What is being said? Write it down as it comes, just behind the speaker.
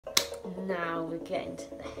Now we're getting to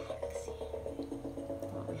the hex here.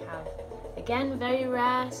 What we have, again, very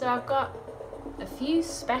rare. So I've got a few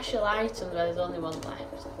special items where there's only one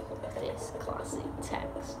left. This classic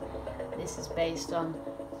text. This is based on,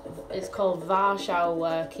 it's called Warschau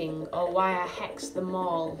Working, or Why I Hexed the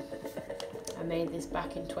Mall. I made this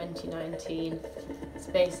back in 2019. It's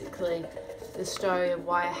basically the story of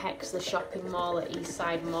why I hexed the shopping mall at East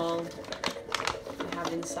Side Mall. We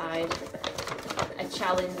have inside a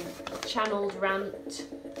channeled rant.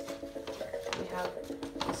 We have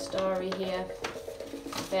the story here,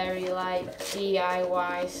 very like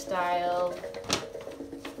DIY style.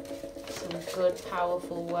 Some good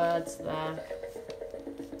powerful words there.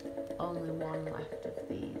 Only one left of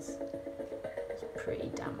these. It's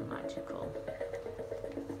pretty damn magical.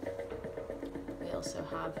 We also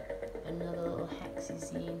have another little hexy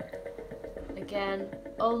zine. Again,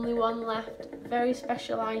 only one left. Very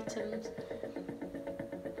special items.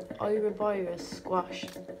 Ouroboros squash.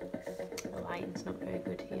 The lighting's not very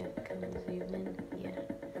good here. Can we zoom in? Yeah.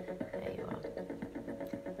 There you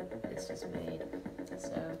are. This was made.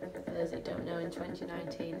 So, for those that don't know, in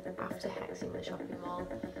 2019, after hexing the shopping mall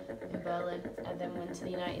in Berlin, I then went to the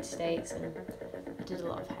United States and I did a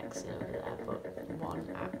lot of hexing over there, but one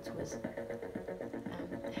act was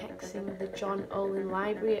hexing the John Olin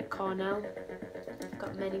Library at Cornell. I've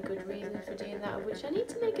got many good reasons for doing that, of which I need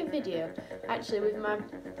to make a video, actually, with my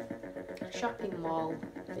shopping mall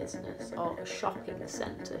business, or shopping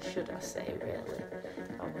centre, should I say, really.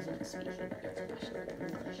 I wasn't speaking international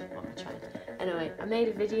English, what am I trying? Anyway, I made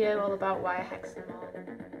a video all about why I hexed the mall.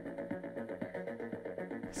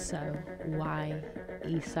 So, why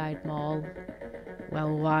East Side Mall?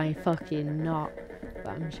 Well, why fucking not?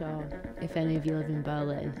 But I'm sure if any of you live in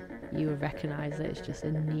Berlin, you would recognise that it's just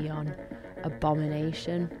a neon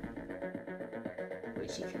abomination.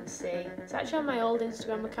 Which you can see. It's actually on my old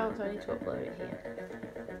Instagram account, so I need to upload it here.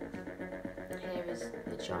 Here is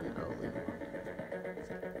the John Olin one.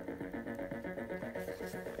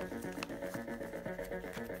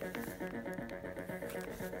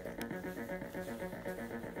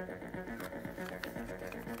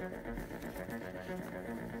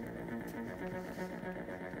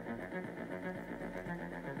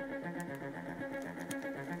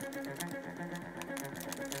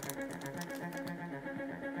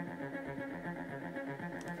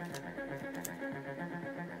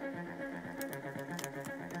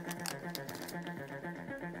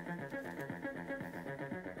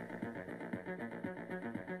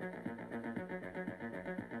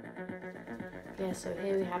 Yeah, so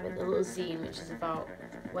here we have it, the little zine, which is about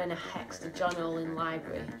when I hexed the John Olin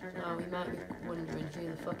Library. Now, you might be wondering who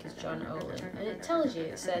the fuck is John Olin. And it tells you,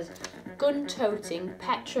 it says, gun-toting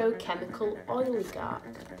petrochemical oligarch.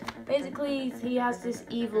 Basically, he has this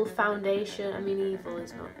evil foundation. I mean, evil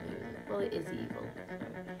is not evil. Well, it is evil.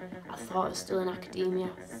 I thought I was still in academia.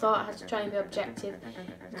 I thought I had to try and be objective.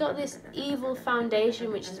 He's got this evil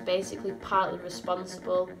foundation, which is basically partly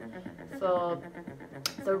responsible for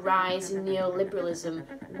the rise in neoliberalism,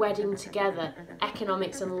 wedding together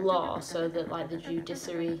economics and law so that, like, the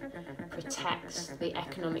judiciary protects the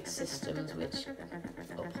economic systems which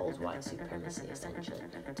upholds white supremacy, essentially.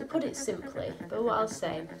 To put it simply, but what I'll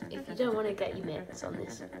say, if you don't want to get your mitts on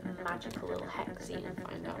this magical little hex zine and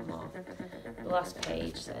find out more, the last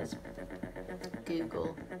page says,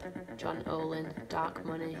 Google John Olin, dark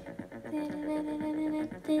money.